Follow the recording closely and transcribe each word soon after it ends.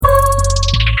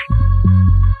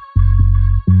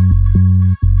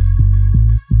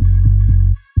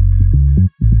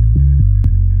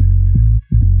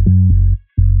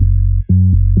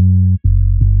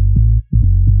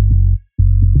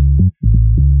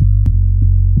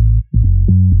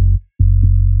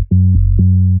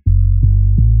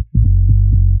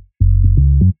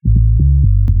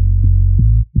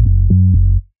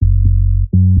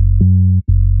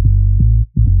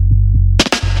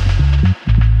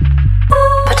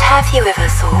Have you ever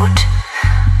thought,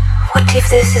 what if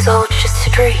this is all just a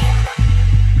dream?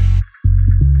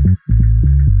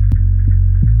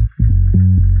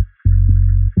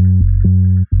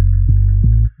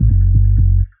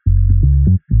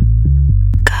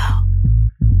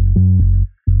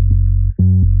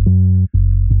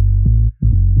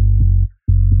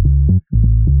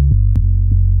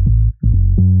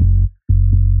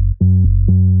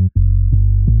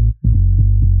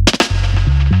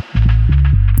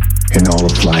 In all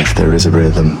of life there is a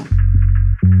rhythm.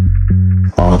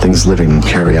 All things living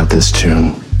carry out this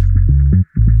tune.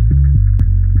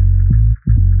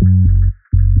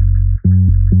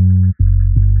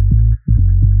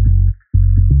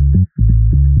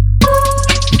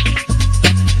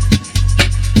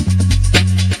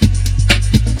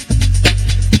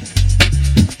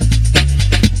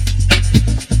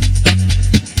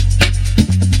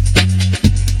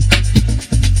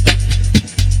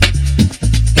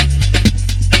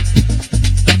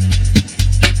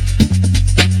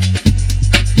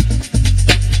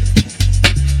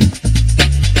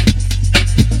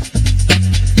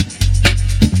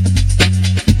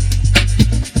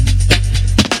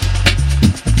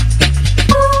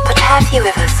 Have you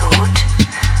ever thought,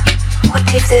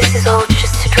 what if this is all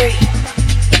just a dream?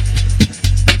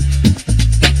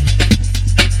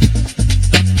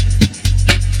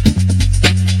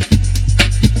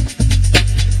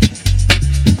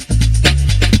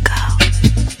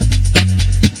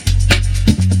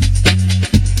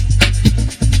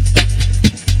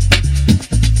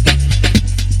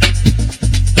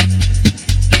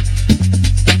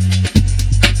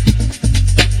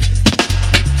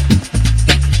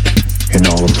 In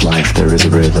all of life there is a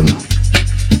rhythm.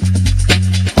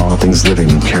 All things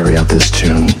living carry out this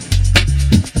tune.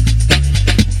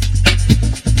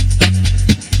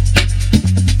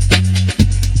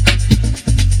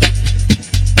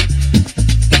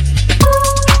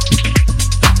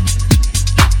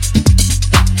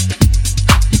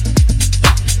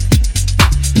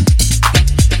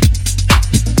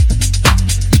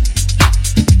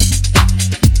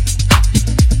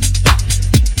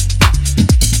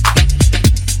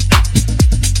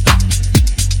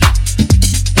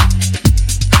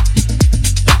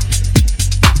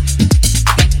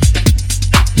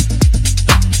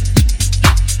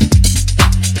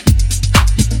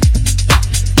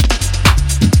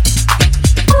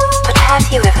 Have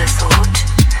you ever thought,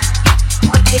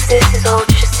 what if this is all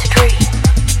just a dream?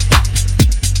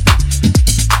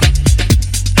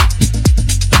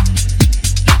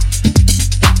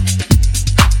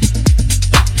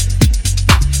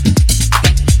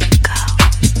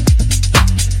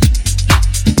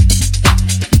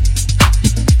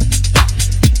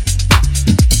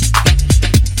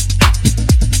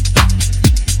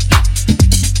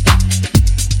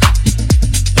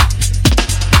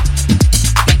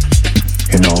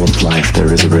 In all of life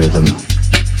there is a rhythm.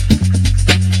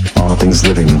 All things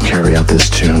living carry out this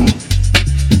tune.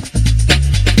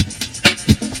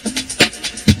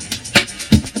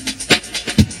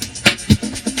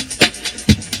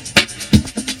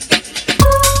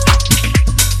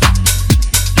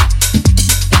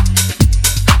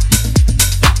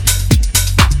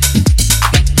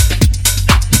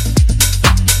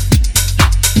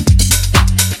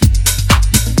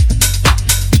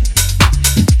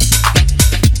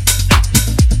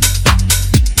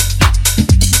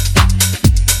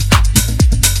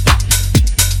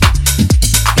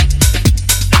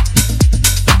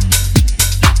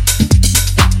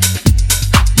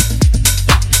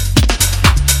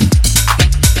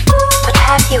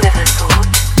 Have you ever thought,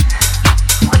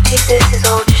 what if this is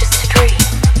all just a dream?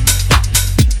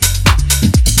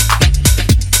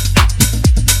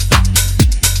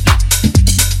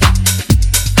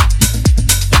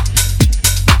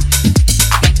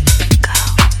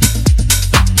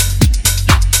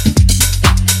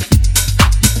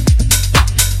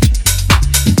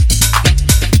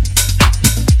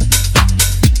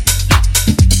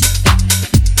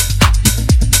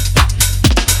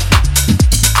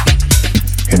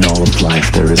 In all of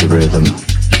life there is a rhythm.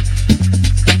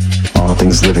 All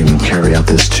things living carry out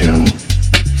this tune.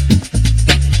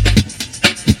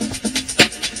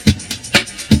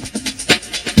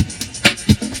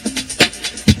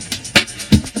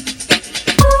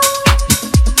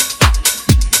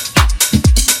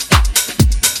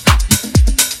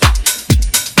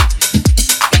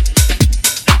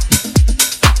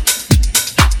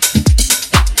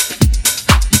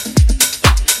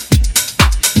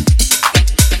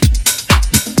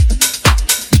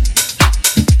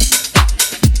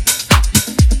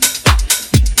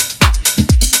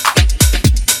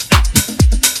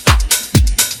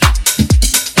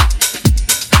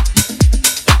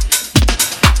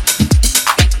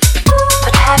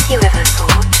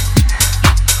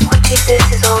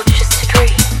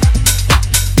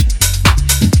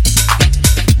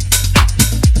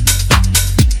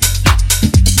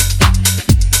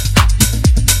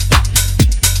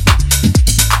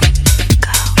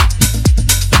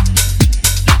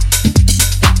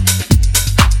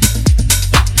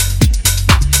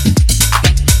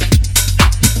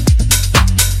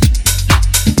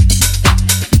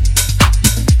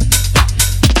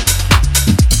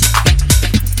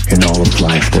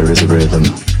 there is a rhythm.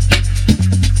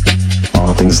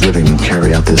 All things living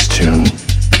carry out this tune.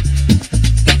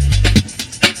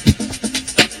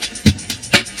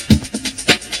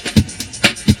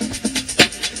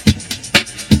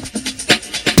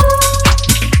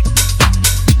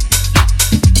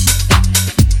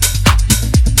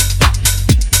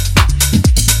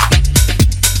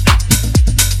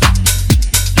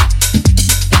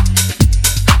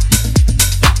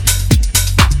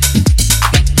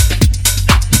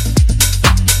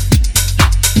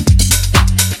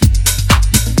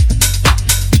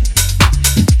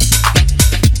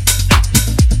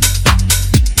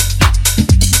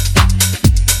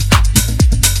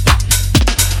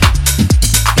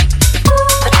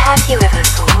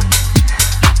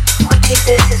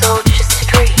 This is all just a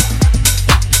dream.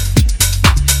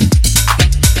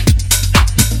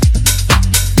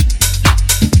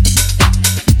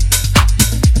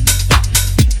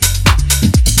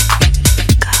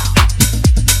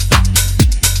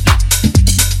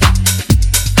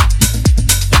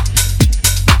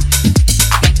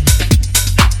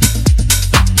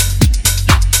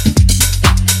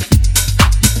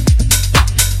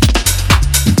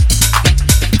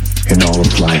 In all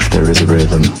of life there is a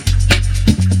rhythm.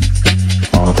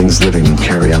 All things living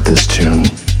carry out this tune.